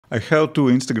I have two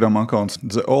Instagram accounts,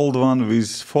 the old one with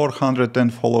 410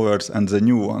 followers and the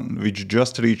new one, which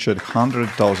just reached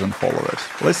 100,000 followers.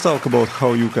 Let's talk about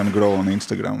how you can grow on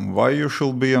Instagram, why you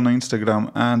should be on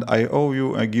Instagram, and I owe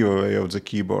you a giveaway of the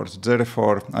keyboards,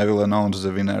 therefore I will announce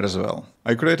the winner as well.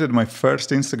 I created my first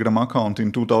Instagram account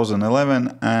in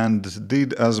 2011 and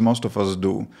did as most of us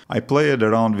do. I played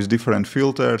around with different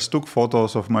filters, took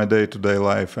photos of my day-to-day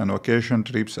life and vacation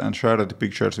trips and shared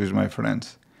pictures with my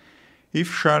friends. If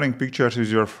sharing pictures with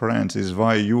your friends is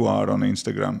why you are on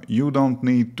Instagram, you don't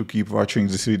need to keep watching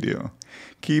this video.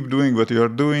 Keep doing what you are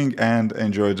doing and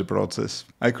enjoy the process.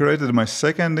 I created my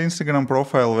second Instagram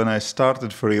profile when I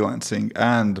started freelancing,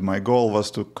 and my goal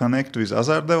was to connect with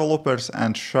other developers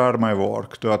and share my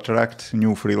work to attract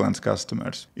new freelance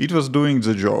customers. It was doing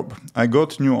the job. I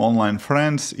got new online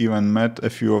friends, even met a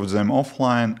few of them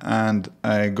offline, and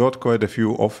I got quite a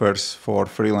few offers for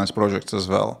freelance projects as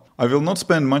well. I will not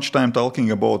spend much time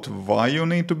talking about why you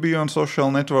need to be on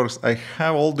social networks. I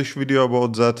have all this video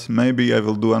about that, maybe I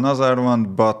will do another one,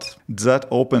 but that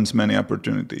opens many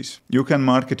opportunities. You can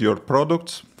market your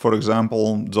products, for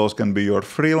example, those can be your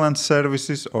freelance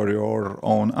services or your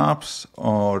own apps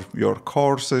or your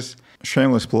courses.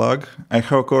 Shameless plug, I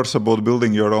have a course about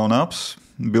building your own apps,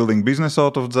 building business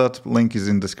out of that, link is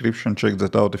in description, check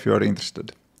that out if you are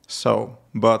interested.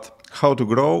 But how to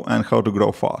grow and how to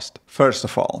grow fast. First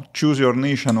of all, choose your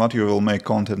niche and what you will make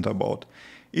content about.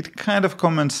 It kind of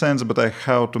common sense, but I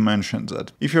have to mention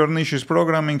that. If your niche is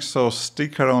programming, so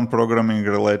stick around programming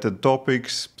related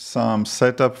topics, some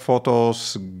setup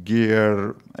photos,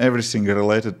 gear, everything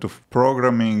related to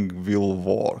programming will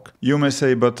work. You may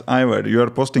say, but Ivar, you are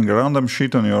posting random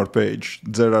shit on your page.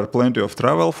 There are plenty of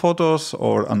travel photos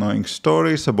or annoying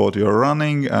stories about your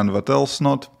running and what else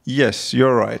not. Yes,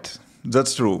 you're right.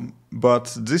 That's true.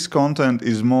 But this content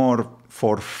is more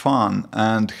for fun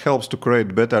and helps to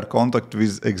create better contact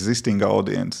with existing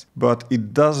audience. But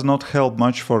it does not help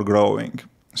much for growing.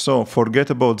 So forget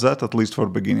about that, at least for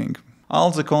beginning. All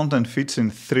the content fits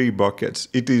in three buckets.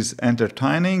 It is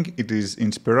entertaining, it is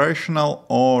inspirational,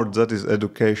 or that is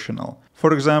educational.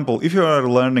 For example, if you are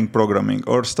learning programming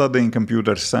or studying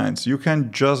computer science, you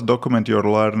can just document your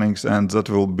learnings and that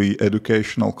will be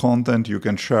educational content. You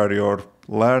can share your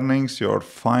learnings, your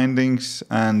findings,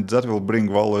 and that will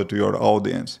bring value to your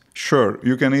audience. Sure,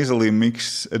 you can easily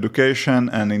mix education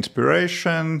and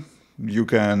inspiration. You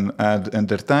can add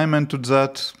entertainment to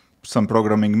that. Some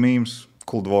programming memes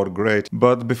could work great.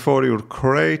 But before you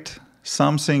create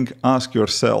something, ask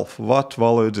yourself what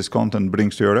value this content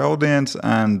brings to your audience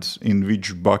and in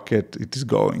which bucket it is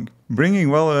going.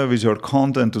 Bringing value with your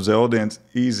content to the audience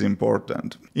is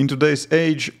important. In today's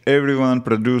age, everyone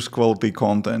produces quality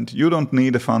content. You don't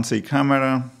need a fancy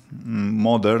camera.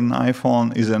 Modern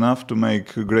iPhone is enough to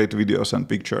make great videos and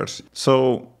pictures.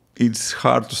 So it's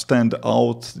hard to stand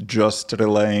out just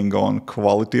relying on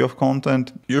quality of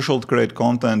content. You should create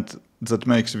content that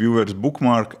makes viewers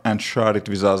bookmark and share it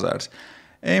with others.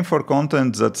 Aim for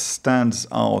content that stands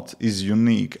out, is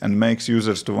unique, and makes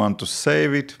users to want to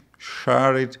save it,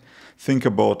 share it. Think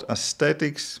about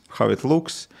aesthetics, how it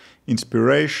looks,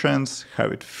 inspirations, how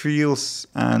it feels,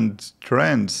 and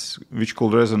trends which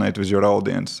could resonate with your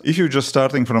audience. If you're just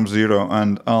starting from zero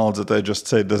and all that I just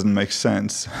said doesn't make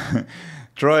sense,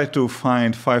 try to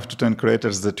find 5 to 10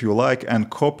 creators that you like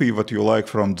and copy what you like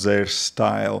from their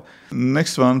style.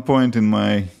 Next one point in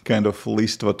my kind of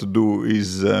list what to do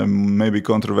is maybe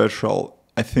controversial.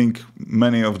 I think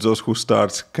many of those who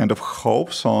start kind of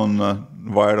hopes on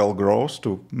viral growth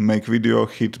to make video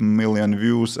hit million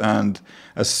views and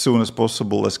as soon as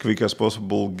possible, as quick as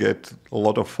possible, get a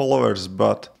lot of followers,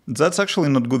 but that's actually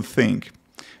not a good thing.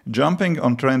 Jumping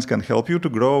on trends can help you to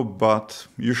grow, but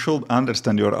you should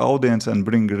understand your audience and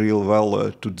bring real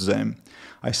value to them.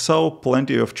 I saw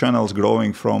plenty of channels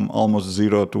growing from almost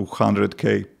 0 to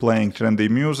 100k playing trendy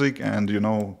music and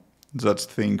that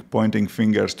thing, pointing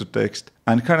fingers to text.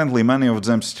 And currently many of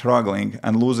them struggling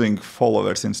and losing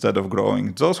followers instead of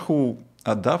growing. Those who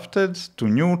adapted to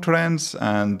new trends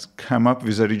and came up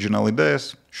with original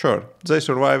ideas, sure, they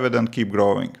survived and keep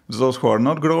growing. Those who are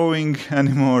not growing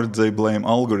anymore, they blame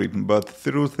algorithm. But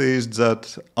the truth is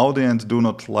that audience do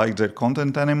not like their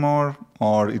content anymore,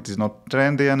 or it is not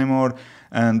trendy anymore,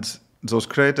 and those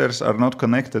creators are not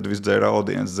connected with their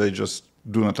audience. They just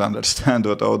do not understand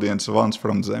what audience wants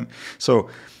from them. So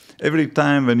every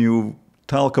time when you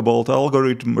talk about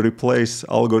algorithm, replace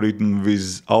algorithm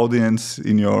with audience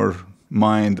in your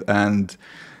mind and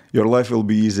your life will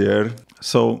be easier.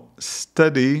 So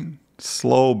steady,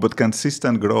 slow but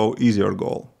consistent growth is your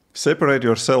goal. Separate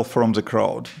yourself from the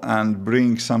crowd and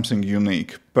bring something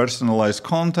unique. Personalize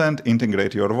content,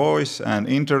 integrate your voice and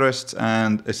interests,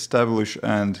 and establish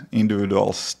an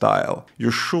individual style.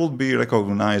 You should be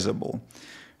recognizable.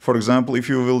 For example, if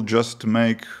you will just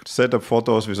make setup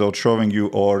photos without showing you,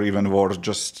 or even worse,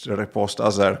 just repost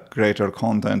other creator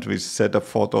content with setup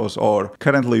photos, or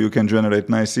currently you can generate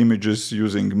nice images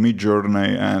using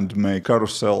Midjourney and make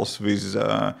carousels with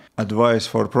advice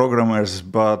for programmers,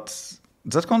 but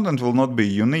that content will not be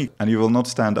unique and you will not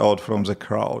stand out from the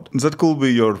crowd. That could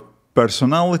be your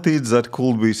personality, that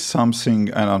could be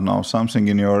something, I don't know, something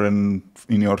in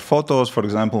your photos. For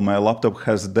example, my laptop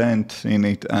has dent in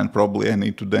it, and probably I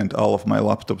need to dent all of my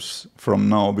laptops from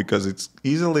now because it's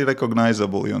easily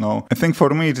recognizable, you know. I think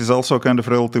for me it is also kind of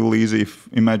relatively easy.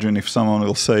 Imagine if someone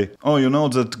will say, oh, you know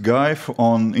that guy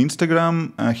on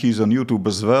Instagram, he's on YouTube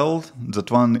as well, that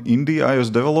one indie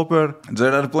iOS developer.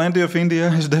 There are plenty of indie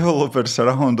iOS developers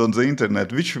around on the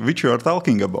internet. Which you are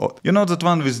talking about? You know that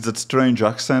one with that strange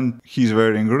accent? He's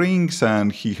wearing rings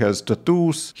and he has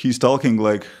tattoos. He's talking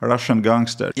like Russian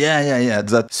gangster. Yeah.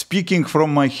 That speaking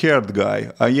from my heart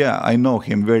guy. Yeah, I know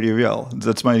him very well.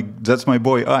 That's my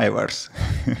boy Ivars.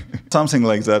 Something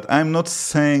like that. I'm not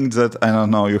saying that, I don't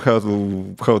know, you have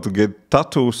to get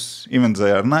tattoos, even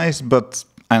they are nice, but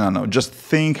I don't know, just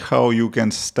think how you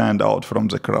can stand out from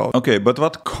the crowd. Okay, but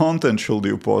what content should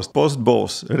you post? Post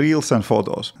both reels and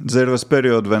photos. There was a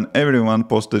period when everyone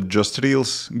posted just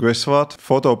reels. Guess what?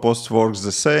 Photo posts works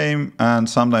the same and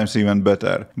sometimes even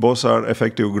better. Both are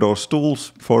effective growth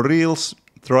tools. For reels,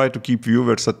 try to keep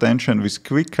viewers' attention with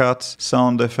quick cuts,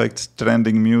 sound effects,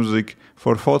 trending music.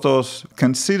 For photos,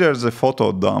 consider the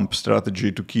photo dump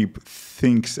strategy to keep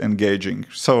things engaging.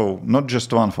 So not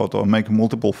just one photo, make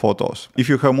multiple photos. If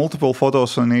you have multiple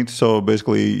photos on it, so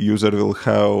basically user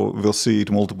will see it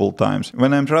multiple times.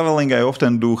 When I'm traveling, I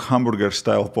often do hamburger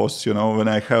style posts, you know, when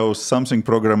I have something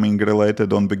programming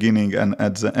related on beginning and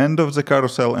at the end of the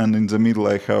carousel, and in the middle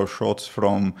I have shots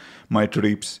from my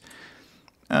trips.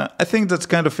 I think that's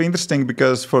kind of interesting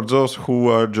because for those who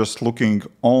are just looking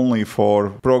only for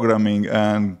programming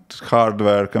and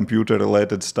hardware, computer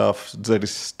related stuff, there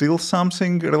is still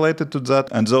something related to that.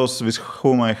 And those with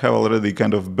whom I have already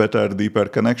kind of better, deeper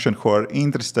connection, who are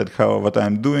interested what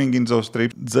I'm doing in those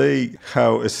trips, they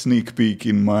have a sneak peek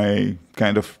in my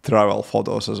kind of travel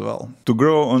photos as well. To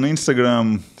grow on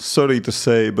Instagram, sorry to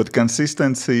say, but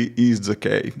consistency is the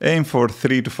key. Aim for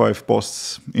 3 to 5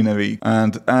 posts in a week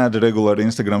and add regular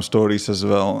Instagram stories as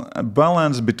well. A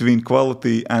balance between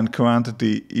quality and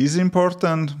quantity is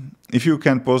important. If you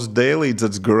can post daily,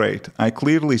 that's great. I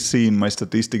clearly see in my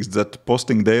statistics that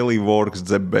posting daily works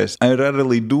the best. I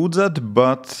rarely do that,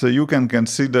 but you can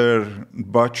consider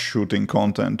batch shooting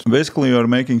content. Basically, you are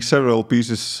making several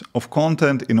pieces of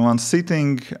content in one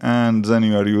sitting and then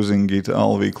you are using it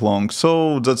all week long.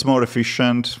 So that's more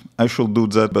efficient. I should do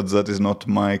that, but that is not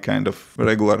my kind of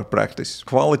regular practice.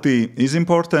 Quality is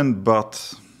important,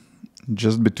 but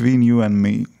just between you and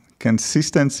me,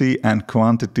 consistency and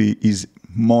quantity is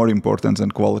more important than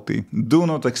quality. Do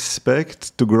not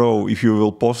expect to grow if you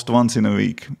will post once in a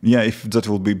week. Yeah, if that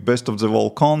will be best of the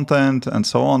wall content and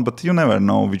so on, but you never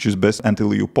know which is best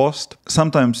until you post.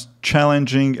 Sometimes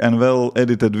challenging and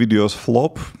well-edited videos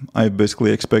flop. I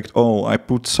basically expect, oh, I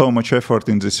put so much effort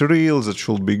in this reel, that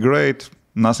should be great.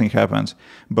 Nothing happens.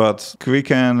 But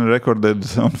quick and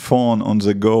recorded on phone on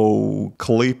the go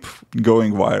clip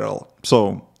going viral.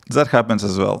 So that happens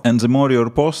as well. And the more you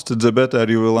post, the better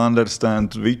you will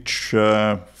understand which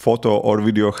photo or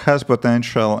video has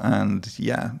potential, and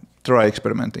yeah, try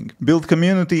experimenting. Build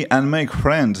community and make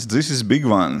friends. This is big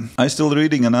one. I still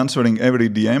reading and answering every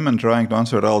DM and trying to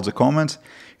answer all the comments.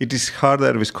 It is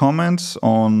harder with comments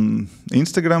on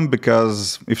Instagram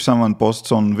because if someone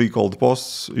posts on week-old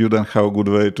posts, you don't have a good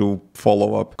way to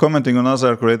follow up. Commenting on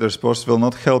other creators' posts will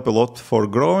not help a lot for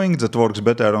growing. That works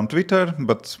better on Twitter,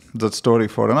 but that's story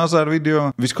for another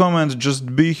video. With comments,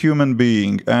 just be human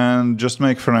being and just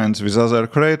make friends with other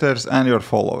creators and your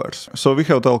followers. So we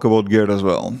have talked about gear as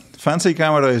well. Fancy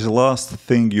camera is the last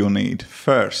thing you need.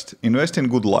 First, invest in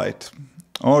good light,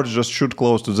 or just shoot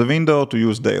close to the window to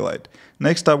use daylight.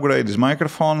 Next upgrade is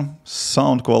microphone.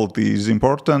 Sound quality is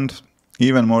important,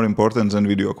 even more important than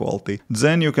video quality.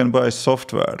 Then you can buy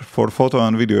software for photo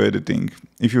and video editing.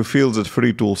 If you feel that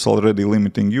free tools already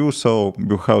limiting you, so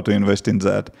you have to invest in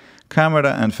that.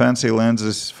 Camera and fancy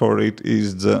lenses for it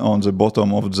is on the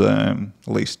bottom of the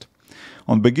list.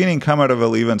 On beginning, camera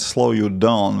will even slow you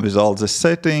down with all the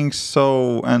settings,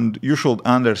 and you should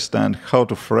understand how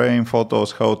to frame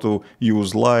photos, how to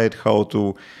use light, how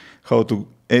to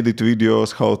edit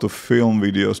videos, how to film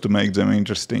videos to make them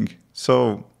interesting.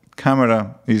 So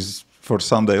camera is for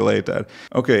someday later.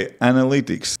 Okay,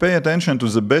 analytics. Pay attention to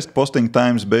the best posting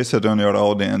times based on your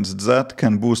audience. That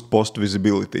can boost post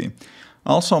visibility.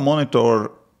 Also monitor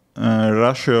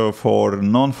ratio for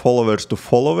non-followers to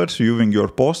followers viewing your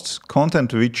posts.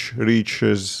 Content which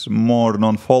reaches more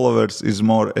non-followers is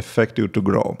more effective to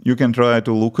grow. You can try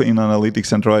to look in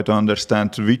analytics and try to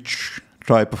understand which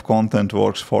type of content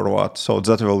works for what, so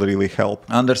that will really help.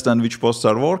 Understand which posts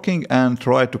are working and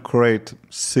try to create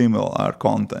similar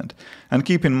content. And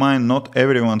keep in mind, not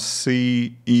everyone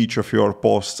see each of your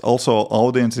posts. Also,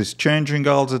 audience is changing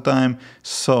all the time,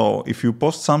 so if you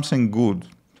post something good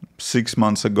 6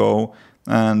 months ago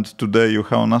and today you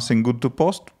have nothing good to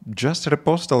post, just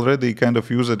repost already kind of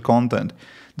used content.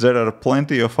 There are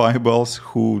plenty of eyeballs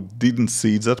who didn't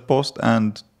see that post,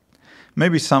 and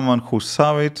maybe someone who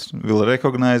saw it will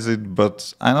recognize it,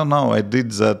 but I don't know, I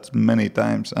did that many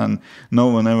times and no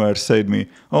one ever said me,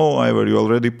 oh Ivor, you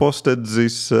already posted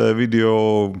this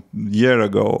video a year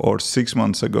ago or 6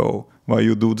 months ago, why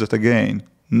you do that again?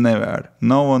 Never,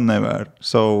 no one never,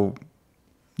 so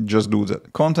just do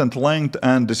that. Content length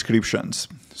and descriptions.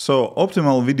 So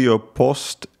optimal video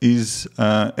post is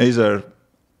either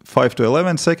 5 to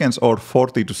 11 seconds or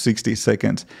 40 to 60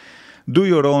 seconds. Do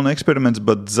your own experiments,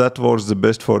 but that works the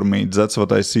best for me. That's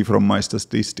what I see from my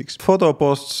statistics. Photo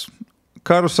posts,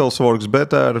 carousels works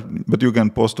better, but you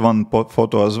can post one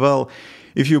photo as well.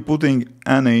 If you're putting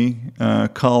any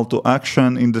call to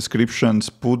action in descriptions,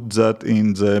 put that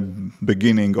in the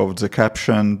beginning of the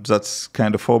caption. That's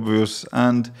kind of obvious.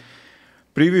 And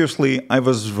previously, I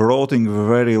was writing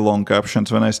very long captions.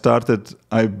 When I started,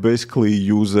 I basically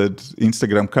used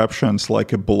Instagram captions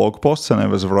like a blog post, and I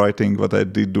was writing what I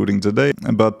did during the day.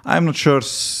 But I'm not sure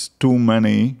too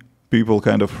many people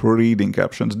kind of reading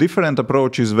captions. Different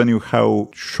approach is when you have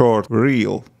short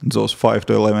reel, those 5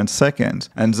 to 11 seconds,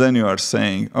 and then you are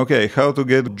saying, okay, how to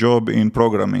get a job in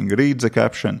programming, read the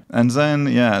caption. And then,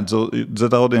 yeah,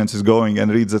 that audience is going and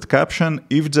reads that caption.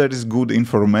 If there is good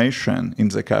information in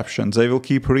the caption, they will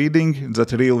keep reading,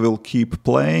 that reel will keep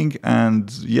playing,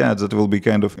 and yeah, that will be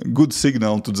kind of good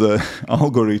signal to the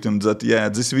algorithm that, yeah,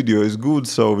 this video is good,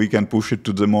 so we can push it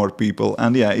to the more people.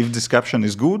 And yeah, if this caption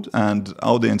is good and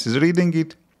audience is reading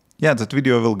it, yeah, that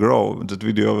video will grow, that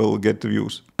video will get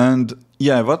views. And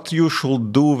yeah, what you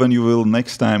should do when you will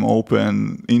next time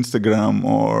open Instagram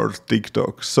or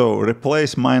TikTok. So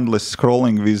replace mindless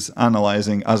scrolling with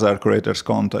analyzing other creators'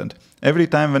 content. Every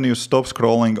time when you stop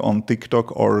scrolling on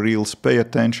TikTok or Reels, pay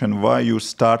attention why you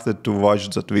started to watch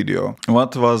that video.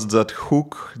 What was that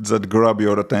hook that grabbed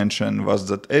your attention? Was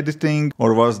that editing,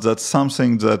 or was that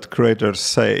something that creators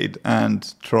said?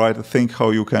 And try to think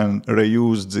how you can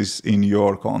reuse this in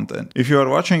your content. If you are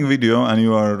watching video and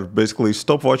you are basically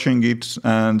stop watching it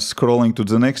and scrolling to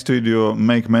the next video,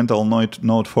 make mental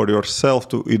note for yourself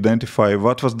to identify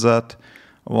what was that,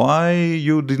 why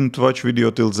you didn't watch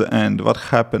video till the end, what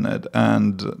happened,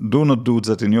 and do not do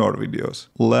that in your videos.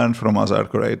 Learn from other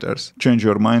creators. Change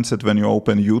your mindset when you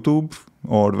open YouTube,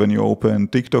 or when you open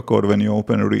TikTok, or when you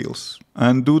open Reels.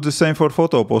 And do the same for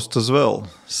photo posts as well.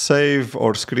 Save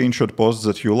or screenshot posts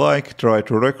that you like, try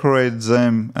to recreate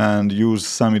them, and use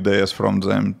some ideas from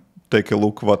them. Take a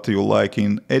look what you like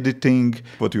in editing,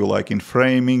 what you like in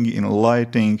framing, in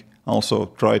lighting. Also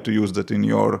try to use that in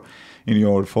your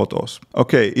photos.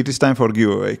 Okay, it is time for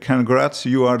giveaway. Congrats,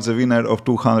 you are the winner of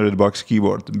 $200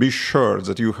 keyboard. Be sure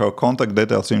that you have contact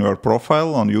details in your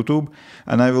profile on YouTube,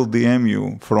 and I will DM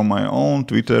you from my own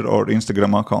Twitter or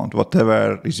Instagram account,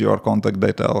 whatever is your contact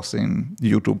details in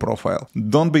YouTube profile.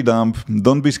 Don't be dumb,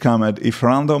 don't be scammed. If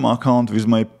random account with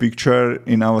my picture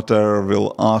in avatar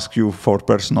will ask you for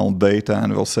personal data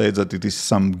and will say that it is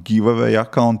some giveaway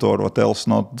account or what else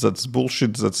not, that's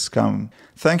bullshit, that's scam.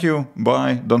 Thank you,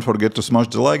 bye, don't forget to smash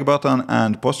the like button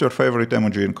and post your favorite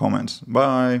emoji in comments.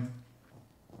 Bye!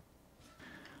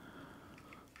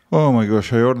 Oh my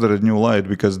gosh, I ordered a new light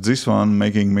because this one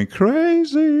making me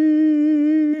crazy!